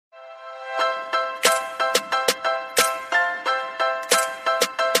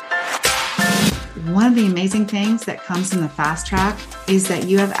one of the amazing things that comes in the Fast Track is that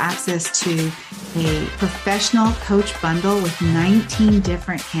you have access to a professional coach bundle with 19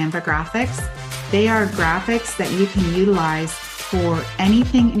 different Canva graphics. They are graphics that you can utilize for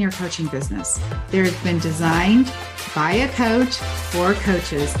anything in your coaching business. They've been designed by a coach for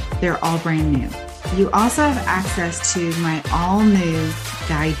coaches. They're all brand new. You also have access to my all-new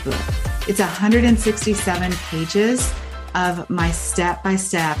guidebook. It's 167 pages of my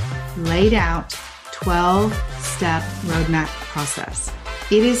step-by-step laid out 12-step roadmap process.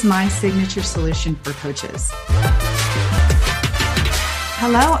 It is my signature solution for coaches.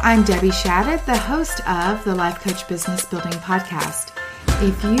 Hello, I'm Debbie Shadid, the host of the Life Coach Business Building Podcast.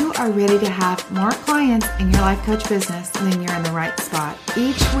 If you are ready to have more clients in your life coach business, then you're in the right spot.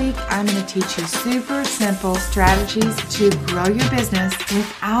 Each week, I'm going to teach you super simple strategies to grow your business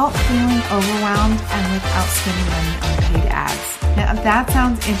without feeling overwhelmed and without spending money on paid ads. Now, if that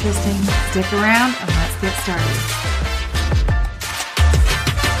sounds interesting, stick around and let's get started.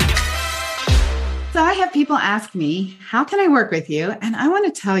 So I have people ask me, how can I work with you? And I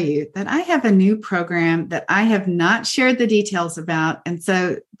want to tell you that I have a new program that I have not shared the details about. And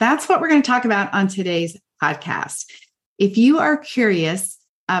so that's what we're going to talk about on today's podcast. If you are curious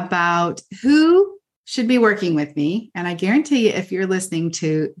about who should be working with me, and I guarantee you, if you're listening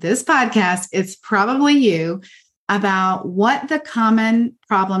to this podcast, it's probably you, about what the common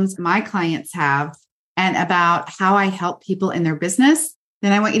problems my clients have and about how I help people in their business,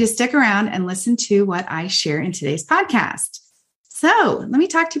 then I want you to stick around and listen to what I share in today's podcast. So let me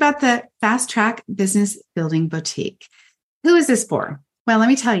talk to you about the Fast Track Business Building Boutique. Who is this for? Well, let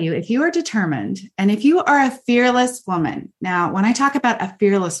me tell you, if you are determined and if you are a fearless woman, now when I talk about a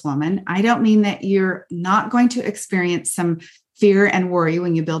fearless woman, I don't mean that you're not going to experience some fear and worry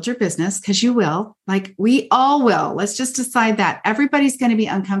when you build your business, because you will, like we all will. Let's just decide that everybody's going to be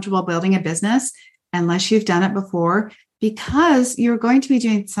uncomfortable building a business unless you've done it before, because you're going to be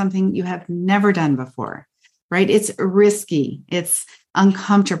doing something you have never done before, right? It's risky. It's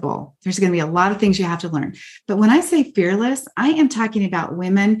uncomfortable. There's going to be a lot of things you have to learn. But when I say fearless, I am talking about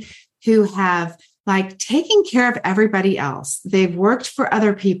women who have taken care of everybody else. They've worked for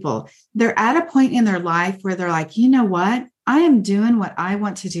other people. They're at a point in their life where they're like, you know what? I am doing what I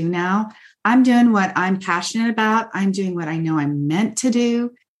want to do now. I'm doing what I'm passionate about. I'm doing what I know I'm meant to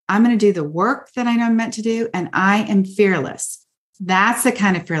do. I'm going to do the work that I know I'm meant to do, and I am fearless. That's the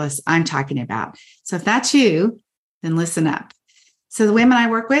kind of fearless I'm talking about. So if that's you, then listen up. So the women I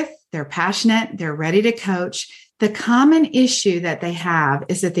work with, they're passionate, they're ready to coach. The common issue that they have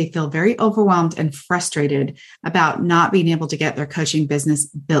is that they feel very overwhelmed and frustrated about not being able to get their coaching business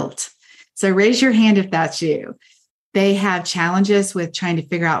built. So raise your hand if that's you. They have challenges with trying to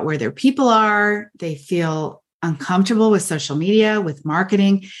figure out where their people are. They feel uncomfortable with social media, with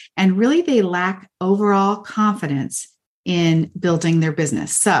marketing, and really they lack overall confidence in building their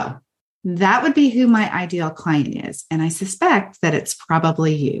business. So that would be who my ideal client is. And I suspect that it's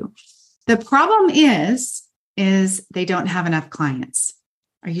probably you. The problem is they don't have enough clients.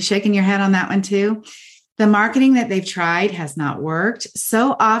 Are you shaking your head on that one too? The marketing that they've tried has not worked.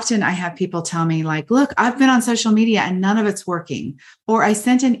 So often I have people tell me look, I've been on social media and none of it's working. Or I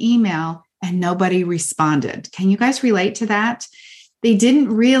sent an email and nobody responded. Can you guys relate to that? They didn't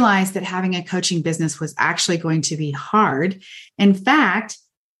realize that having a coaching business was actually going to be hard. In fact,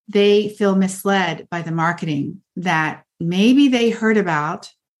 they feel misled by the marketing that maybe they heard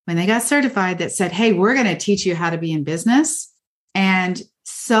about when they got certified that said, hey, we're going to teach you how to be in business. And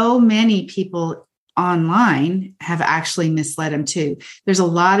so many people online have actually misled them too. There's a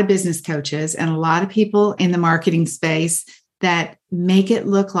lot of business coaches and a lot of people in the marketing space that make it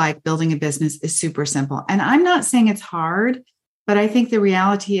look like building a business is super simple. And I'm not saying it's hard, but I think the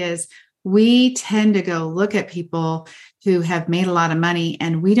reality is we tend to go look at people who have made a lot of money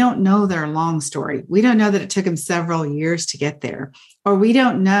and we don't know their long story. We don't know that it took them several years to get there, or we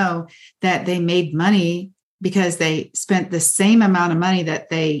don't know that they made money because they spent the same amount of money that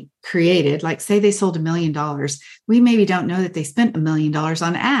they created. Like say they sold $1 million. We maybe don't know that they spent $1 million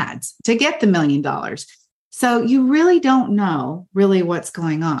on ads to get the $1 million. So you really don't know really what's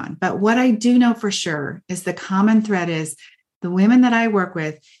going on. But what I do know for sure is the common thread is the women that I work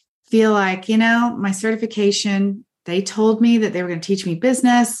with feel like, my certification, they told me that they were going to teach me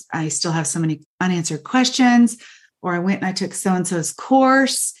business. I still have so many unanswered questions. Or I went and I took so-and-so's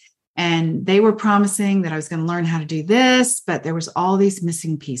course and they were promising that I was going to learn how to do this, but there was all these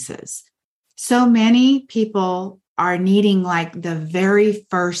missing pieces. So many people are needing the very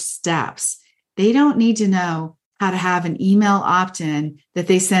first steps. They don't need to know how to have an email opt-in that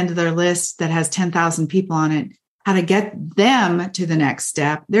they send to their list that has 10,000 people on it how to get them to the next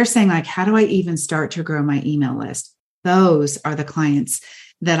step. They're saying like, how do I even start to grow my email list? Those are the clients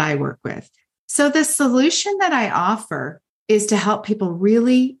that I work with. So the solution that I offer is to help people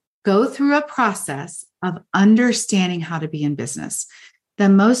really go through a process of understanding how to be in business. The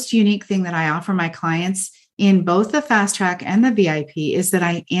most unique thing that I offer my clients in both the Fast Track and the VIP is that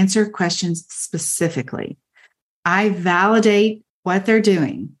I answer questions specifically. I validate what they're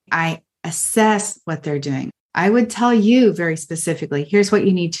doing. I assess what they're doing. I would tell you very specifically, here's what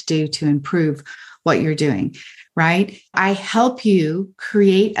you need to do to improve what you're doing, right? I help you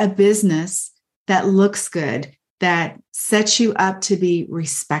create a business that looks good, that sets you up to be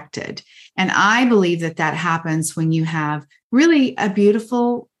respected. And I believe that that happens when you have really a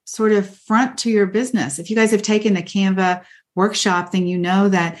beautiful sort of front to your business. If you guys have taken the Canva workshop, then you know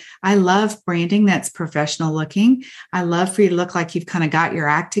that I love branding that's professional looking. I love for you to look like you've kind of got your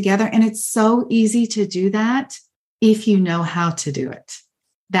act together. And it's so easy to do that if you know how to do it.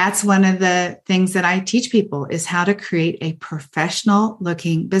 That's one of the things that I teach people is how to create a professional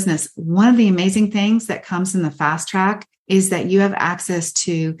looking business. One of the amazing things that comes in the Fast Track is that you have access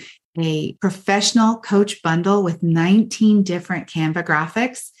to a professional coach bundle with 19 different Canva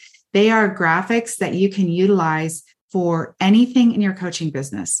graphics. They are graphics that you can utilize for anything in your coaching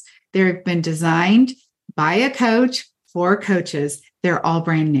business. They've been designed by a coach for coaches. They're all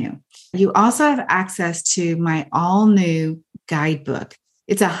brand new. You also have access to my all new guidebook.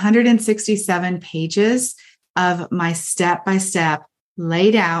 It's 167 pages of my step-by-step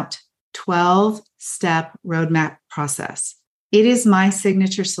laid out 12-step roadmap process. It is my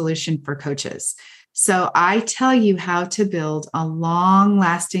signature solution for coaches. So I tell you how to build a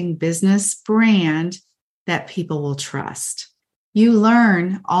long-lasting business brand that people will trust. You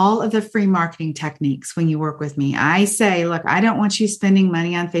learn all of the free marketing techniques when you work with me. I say, look, I don't want you spending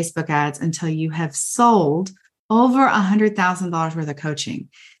money on Facebook ads until you have sold over $100,000 worth of coaching.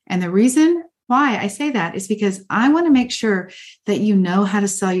 And the reason why I say that is because I want to make sure that you know how to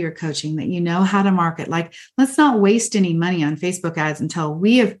sell your coaching, that you know how to market. Like, let's not waste any money on Facebook ads until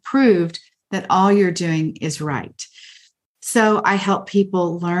we have proved that all you're doing is right. So I help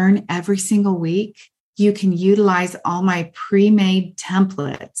people learn every single week. You can utilize all my pre-made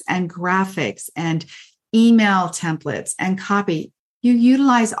templates and graphics and email templates and copy. You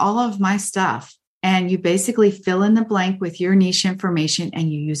utilize all of my stuff and you basically fill in the blank with your niche information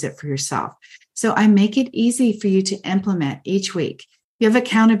and you use it for yourself. So I make it easy for you to implement each week. You have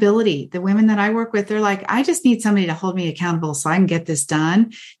accountability. The women that I work with, they're like, I just need somebody to hold me accountable so I can get this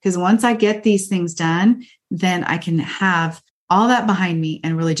done. Because once I get these things done, then I can have all that behind me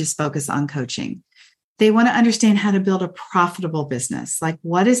and really just focus on coaching. They want to understand how to build a profitable business. Like,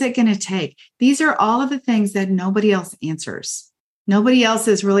 what is it going to take? These are all of the things that nobody else answers. Nobody else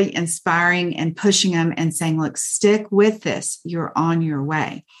is really inspiring and pushing them and saying, look, stick with this. You're on your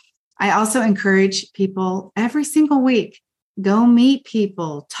way. I also encourage people every single week, go meet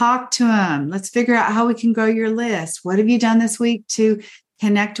people, talk to them. Let's figure out how we can grow your list. What have you done this week to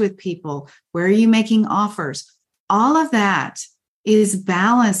connect with people? Where are you making offers? All of that is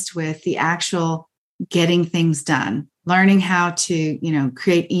balanced with the actual getting things done, learning how to,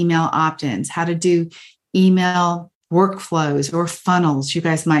 create email opt-ins, how to do email workflows or funnels. You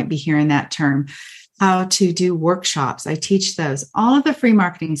guys might be hearing that term, how to do workshops. I teach those, all of the free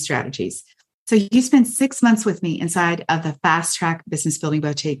marketing strategies. So you spend 6 months with me inside of the Fast Track Business Building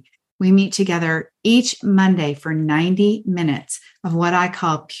Boutique. We meet together each Monday for 90 minutes of what I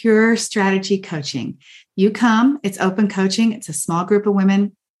call pure strategy coaching. You come, it's open coaching. It's a small group of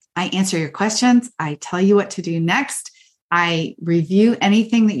women. I answer your questions. I tell you what to do next. I review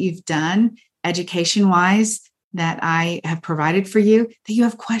anything that you've done education-wise that I have provided for you that you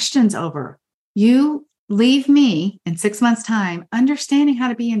have questions over. You leave me in 6 months' time understanding how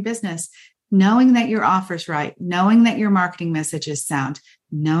to be in business, knowing that your offer's right, knowing that your marketing message is sound,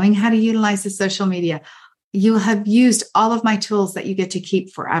 knowing how to utilize the social media. You have used all of my tools that you get to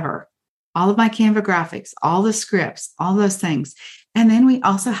keep forever, all of my Canva graphics, all the scripts, all those things. And then we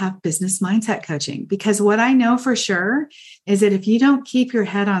also have business mindset coaching, because what I know for sure is that if you don't keep your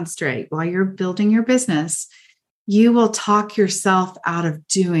head on straight while you're building your business, you will talk yourself out of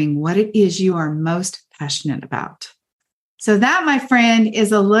doing what it is you are most passionate about. So that, my friend,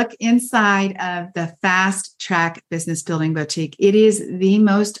 is a look inside of the Fast Track Business Building Boutique. It is the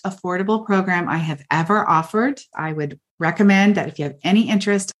most affordable program I have ever offered. I would recommend that if you have any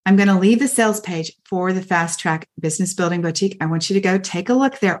interest, I'm going to leave the sales page for the Fast Track Business Building Boutique. I want you to go take a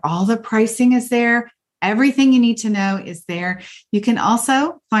look there. All the pricing is there. Everything you need to know is there. You can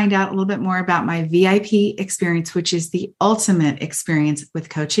also find out a little bit more about my VIP experience, which is the ultimate experience with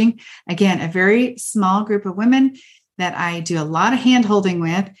coaching. Again, a very small group of women that I do a lot of hand-holding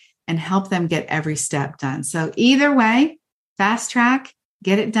with and help them get every step done. So either way, fast track,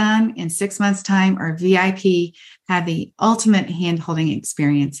 get it done in 6 months' time, or VIP, have the ultimate hand-holding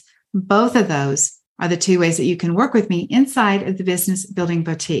experience. Both of those are the two ways that you can work with me inside of the Business Building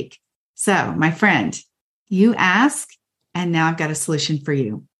Boutique. So, my friend, you ask, and now I've got a solution for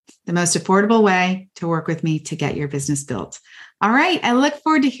you. The most affordable way to work with me to get your business built. All right. I look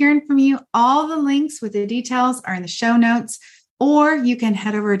forward to hearing from you. All the links with the details are in the show notes, or you can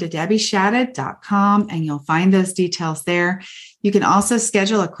head over to debbieshadid.com and you'll find those details there. You can also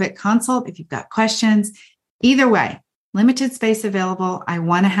schedule a quick consult if you've got questions. Either way, limited space available. I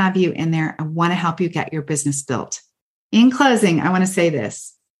want to have you in there. I want to help you get your business built. In closing, I want to say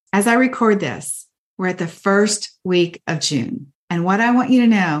this. As I record this, we're at the first week of June. And what I want you to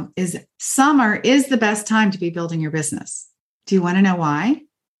know is summer is the best time to be building your business. Do you want to know why?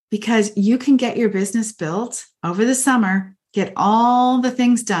 Because you can get your business built over the summer, get all the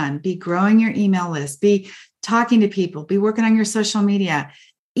things done, be growing your email list, be talking to people, be working on your social media,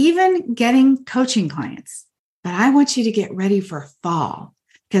 even getting coaching clients. But I want you to get ready for fall,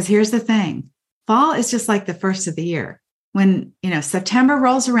 because here's the thing. Fall is just like the first of the year. When, September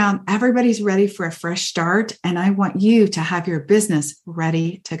rolls around, everybody's ready for a fresh start. And I want you to have your business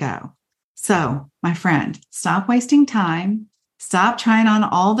ready to go. So, my friend, stop wasting time. Stop trying on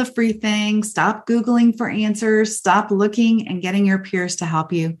all the free things. Stop Googling for answers. Stop looking and getting your peers to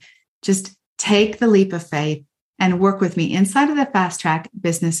help you. Just take the leap of faith and work with me inside of the Fast Track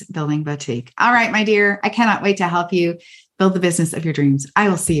Business Building Boutique. All right, my dear, I cannot wait to help you build the business of your dreams. I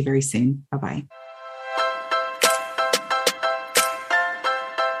will see you very soon. Bye-bye.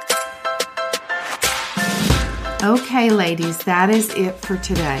 Okay, ladies, that is it for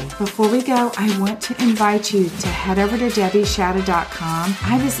today. Before we go, I want to invite you to head over to debbieshadid.com. I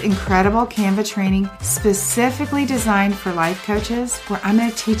have this incredible Canva training specifically designed for life coaches, where I'm going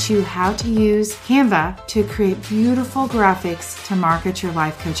to teach you how to use Canva to create beautiful graphics to market your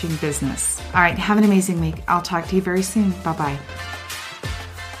life coaching business. All right, have an amazing week. I'll talk to you very soon. Bye-bye.